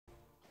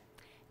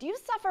Do you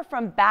suffer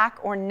from back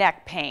or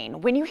neck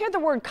pain? When you hear the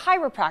word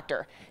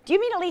chiropractor, do you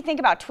immediately think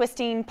about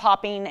twisting,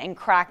 popping, and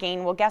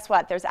cracking? Well, guess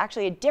what? There's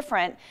actually a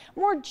different,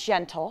 more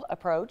gentle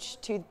approach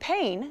to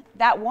pain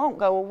that won't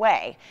go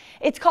away.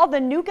 It's called the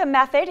NUCCA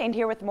method, and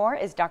here with more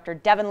is Dr.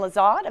 Devin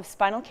Lazard of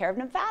Spinal Care of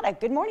Nevada.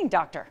 Good morning,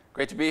 doctor.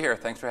 Great to be here.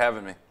 Thanks for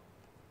having me.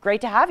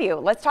 Great to have you.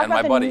 Let's talk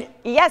about my buddy.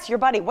 Yes, your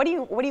buddy. What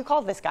do you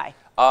call this guy?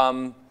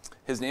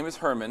 His name is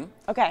Herman.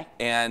 Okay.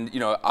 And, you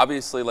know,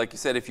 obviously, like you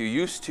said, if you're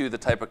used to the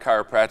type of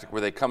chiropractic where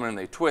they come in and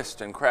they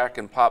twist and crack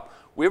and pop,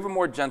 we have a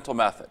more gentle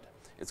method.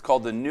 It's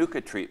called the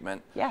NUCCA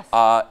treatment. Yes.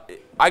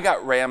 I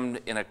got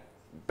rammed in a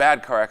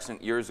bad car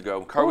accident years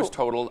ago. Car was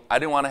totaled. I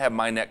didn't want to have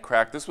my neck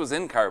cracked. This was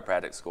in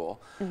chiropractic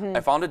school.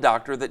 I found a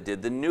doctor that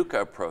did the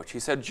NUCCA approach. He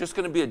said, just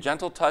going to be a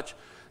gentle touch.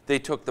 They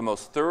took the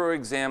most thorough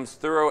exams,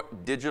 thorough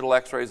digital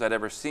x-rays I'd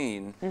ever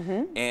seen,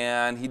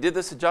 and he did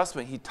this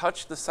adjustment. He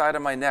touched the side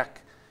of my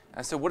neck.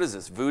 I said, what is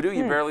this, voodoo?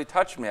 You barely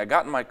touched me. I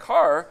got in my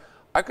car.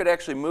 I could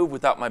actually move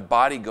without my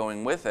body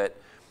going with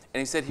it. And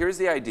he said, here's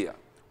the idea.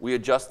 We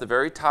adjust the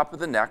very top of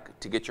the neck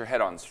to get your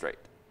head on straight.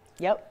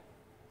 Yep.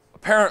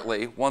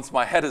 Apparently, once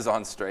my head is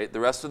on straight, the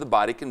rest of the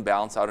body can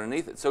balance out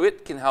underneath it. So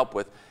it can help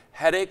with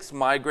headaches,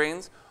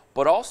 migraines,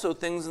 but also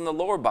things in the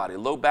lower body,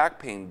 low back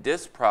pain,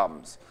 disc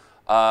problems,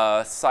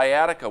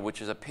 sciatica,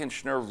 which is a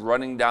pinched nerve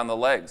running down the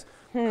legs,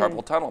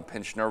 carpal tunnel,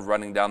 pinched nerve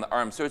running down the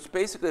arms. So it's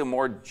basically a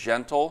more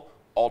gentle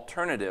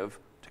alternative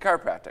to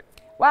chiropractic.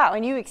 Wow,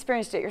 and you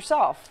experienced it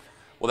yourself.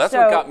 Well, that's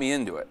what got me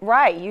into it.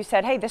 Right, you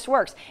said, hey, this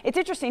works. It's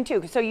interesting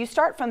too. So you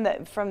start from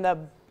the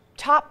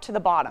top to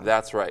the bottom.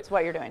 That's right. That's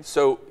what you're doing.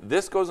 So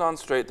this goes on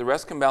straight, the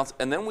rest can bounce,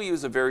 and then we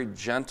use a very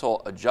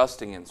gentle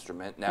adjusting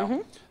instrument.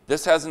 Now,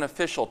 this has an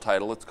official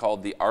title. It's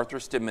called the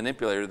arthro-stim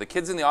manipulator. The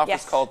kids in the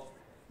office call it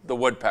the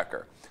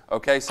woodpecker.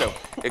 Okay, so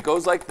it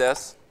goes like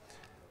this.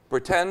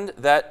 Pretend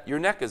that your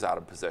neck is out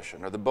of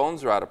position or the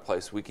bones are out of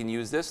place. We can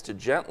use this to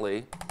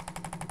gently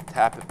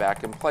tap it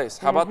back in place.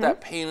 How about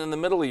that pain in the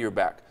middle of your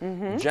back?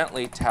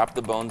 Gently tap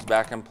the bones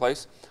back in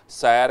place.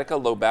 Sciatica,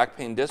 low back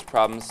pain, disc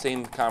problems,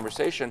 same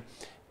conversation.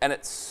 And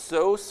it's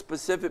so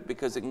specific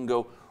because it can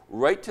go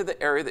right to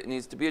the area that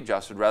needs to be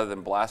adjusted rather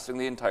than blasting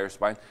the entire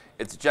spine.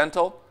 It's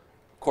gentle.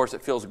 Of course,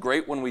 it feels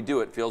great when we do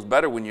it. It feels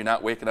better when you're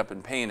not waking up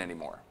in pain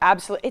anymore.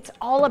 Absolutely. It's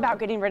all about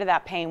getting rid of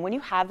that pain. When you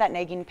have that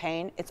nagging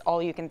pain, it's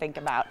all you can think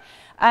about.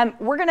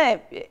 We're going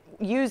to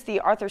use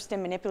the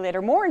arthro-stim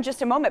manipulator more in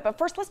just a moment. But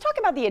first, let's talk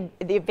about the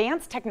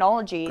advanced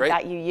technology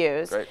that you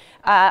use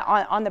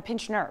on the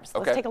pinched nerves.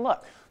 Let's take a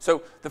look.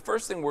 So the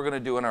first thing we're going to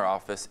do in our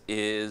office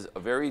is a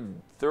very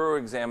thorough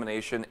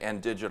examination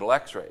and digital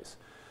x-rays.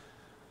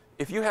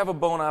 If you have a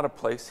bone out of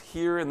place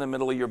here in the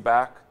middle of your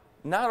back,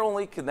 not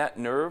only can that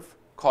nerve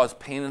cause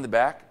pain in the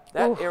back,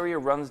 that area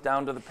runs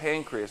down to the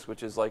pancreas,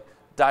 which is like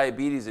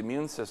diabetes,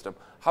 immune system.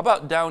 How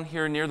about down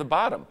here near the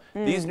bottom?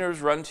 These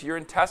nerves run to your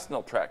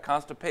intestinal tract,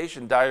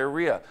 constipation,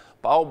 diarrhea,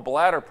 bowel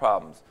bladder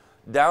problems.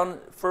 Down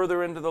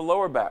further into the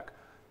lower back.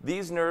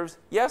 These nerves,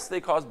 yes,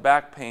 they cause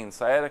back pain,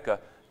 sciatica.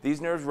 These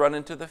nerves run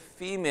into the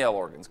female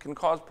organs, can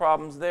cause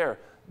problems there.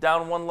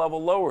 Down one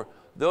level lower,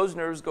 those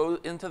nerves go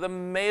into the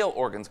male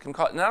organs, can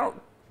cause, and I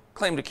don't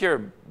claim to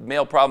cure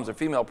male problems or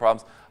female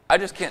problems. I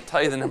just can't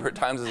tell you the number of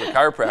times as a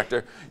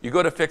chiropractor, you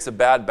go to fix a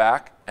bad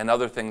back and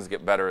other things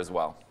get better as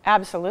well.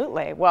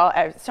 Absolutely. Well,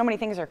 so many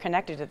things are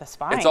connected to the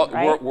spine, it's all,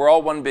 right? we're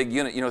all one big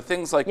unit. You know,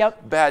 things like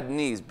bad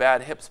knees,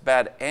 bad hips,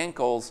 bad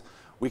ankles,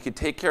 we could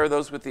take care of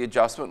those with the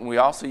adjustment. And we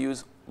also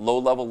use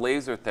low-level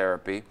laser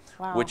therapy,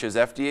 which is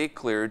FDA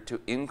cleared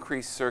to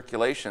increase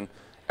circulation.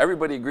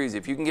 Everybody agrees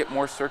if you can get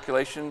more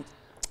circulation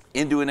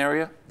into an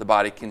area, the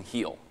body can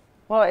heal.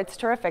 Well, it's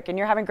terrific, and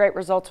you're having great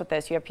results with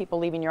this. You have people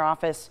leaving your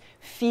office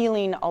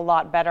feeling a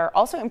lot better,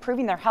 also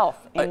improving their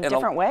health in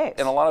different ways.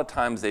 And a lot of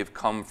times they've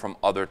come from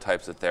other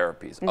types of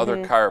therapies,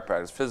 other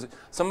chiropractors,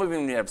 some of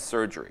them even have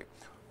surgery.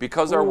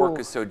 Because our work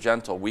is so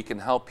gentle, we can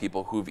help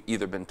people who've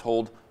either been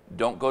told,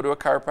 don't go to a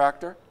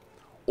chiropractor,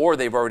 or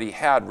they've already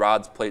had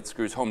rods, plates,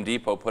 screws, Home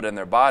Depot put in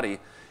their body,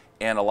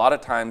 and a lot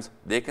of times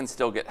they can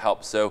still get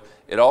help. So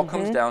it all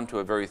comes down to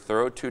a very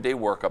thorough 2-day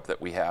workup that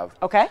we have.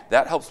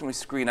 That helps me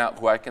screen out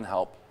who I can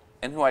help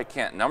and who I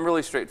can't. And I'm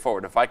really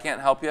straightforward. If I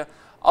can't help you,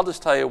 I'll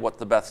just tell you what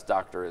the best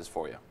doctor is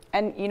for you.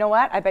 And you know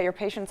what? I bet your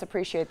patients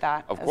appreciate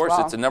that. Of course,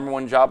 it's the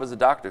 #1 job as a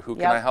doctor. Who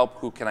can I help?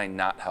 Who can I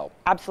not help?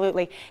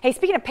 Absolutely. Hey,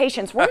 speaking of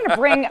patients, we're going to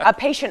bring a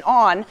patient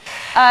on.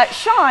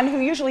 Sean, who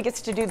usually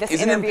gets to do this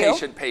interview. He's an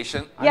impatient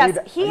patient. Yes,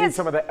 I need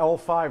some of the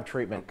L5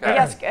 treatment.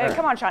 Yes,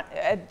 come on, Sean.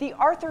 The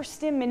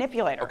arthro-stim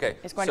manipulator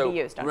is going to be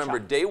used on remember,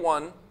 Sean. day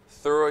 1,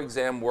 thorough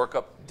exam,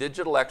 workup,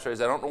 digital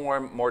x-rays. I don't know why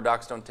more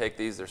docs don't take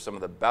these. They're some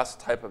of the best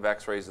type of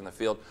x-rays in the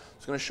field.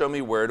 It's going to show me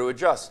where to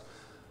adjust.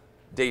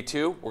 Day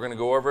 2, we're going to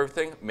go over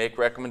everything, make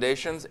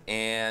recommendations,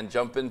 and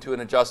jump into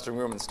an adjusting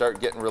room and start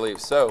getting relief.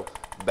 So,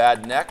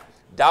 bad neck,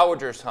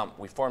 dowager's hump.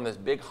 We form this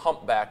big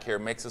hump back here,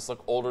 makes us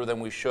look older than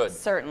we should.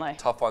 Certainly.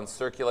 Tough on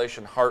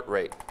circulation, heart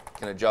rate,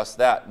 can adjust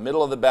that.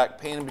 Middle of the back,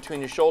 pain in between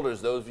your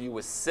shoulders, those of you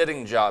with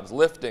sitting jobs,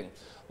 lifting.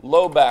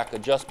 Low back,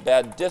 adjust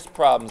bad disc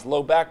problems,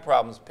 low back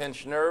problems,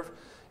 pinched nerve,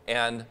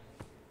 and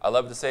I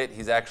love to say it,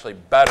 he's actually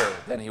better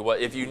than he was.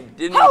 If you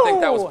didn't even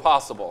think that was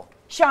possible.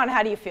 Sean,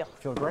 how do you feel?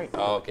 Feel great.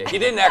 Oh, okay. He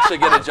didn't actually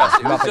get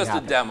adjusted. It was just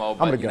happened. a demo,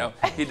 but you know,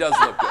 he does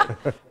look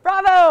good.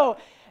 Bravo!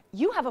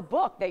 You have a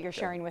book that you're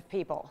sharing with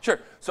people. Sure.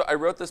 So I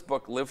wrote this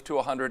book, Live to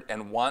 100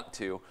 and Want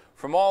to,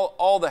 from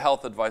all the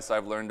health advice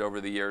I've learned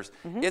over the years.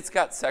 It's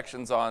got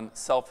sections on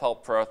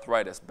self-help for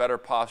arthritis, better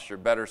posture,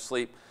 better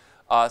sleep,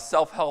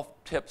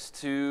 self-help tips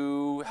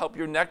to help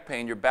your neck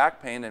pain, your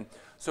back pain. And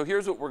so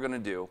here's what we're going to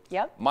do.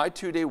 Yep. My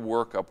 2-day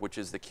workup, which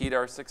is the key to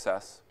our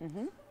success.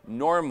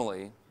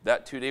 Normally,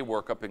 that 2-day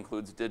workup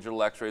includes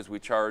digital x-rays. We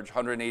charge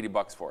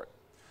 $180 for it.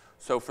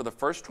 So for the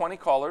first 20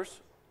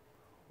 callers,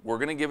 we're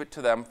going to give it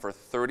to them for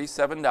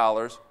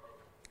 $37,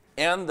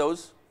 and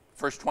those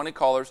first 20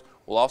 callers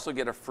will also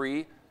get a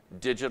free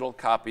digital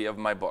copy of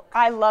my book.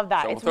 I love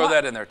that. So we'll throw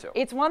that in there too.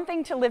 It's one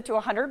thing to live to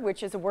 100,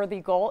 which is a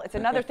worthy goal. It's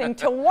another thing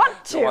to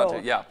want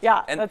to. Yeah.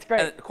 Yeah, and, that's great.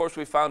 And of course,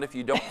 we found if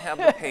you don't have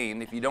the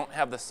pain, if you don't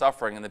have the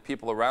suffering, and the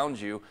people around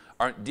you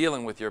aren't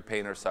dealing with your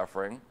pain or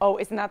suffering, oh,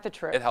 isn't that the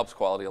truth? it helps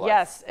quality of life.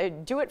 Yes,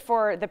 do it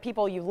for the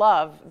people you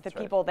love, the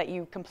people that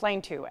you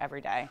complain to every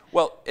day.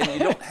 Well, and you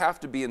don't have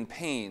to be in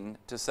pain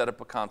to set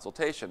up a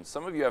consultation.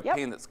 Some of you have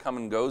pain that's come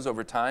and goes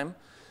over time.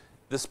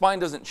 The spine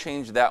doesn't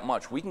change that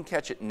much. We can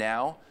catch it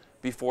now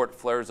before it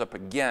flares up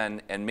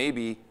again and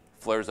maybe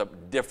flares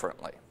up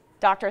differently.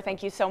 Doctor,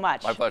 thank you so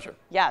much. My pleasure.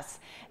 Yes.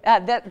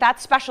 That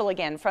special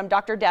again from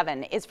Dr.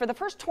 Devin is for the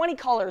first 20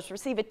 callers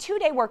receive a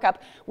 2-day workup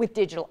with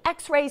digital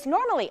x-rays,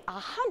 normally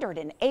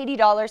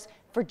 $180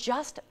 for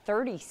just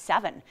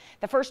 $37.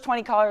 The first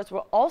 20 callers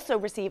will also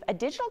receive a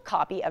digital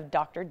copy of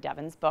Dr.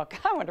 Devin's book.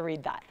 I want to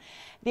read that.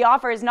 The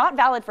offer is not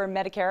valid for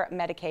Medicare,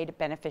 Medicaid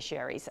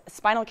beneficiaries.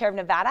 Spinal Care of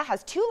Nevada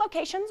has 2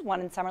 locations,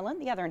 one in Summerlin,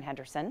 the other in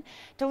Henderson.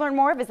 To learn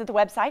more, visit the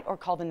website or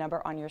call the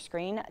number on your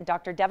screen.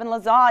 Dr. Devin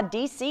Lazard,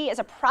 DC, is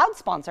a proud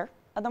sponsor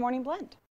of the Morning Blend.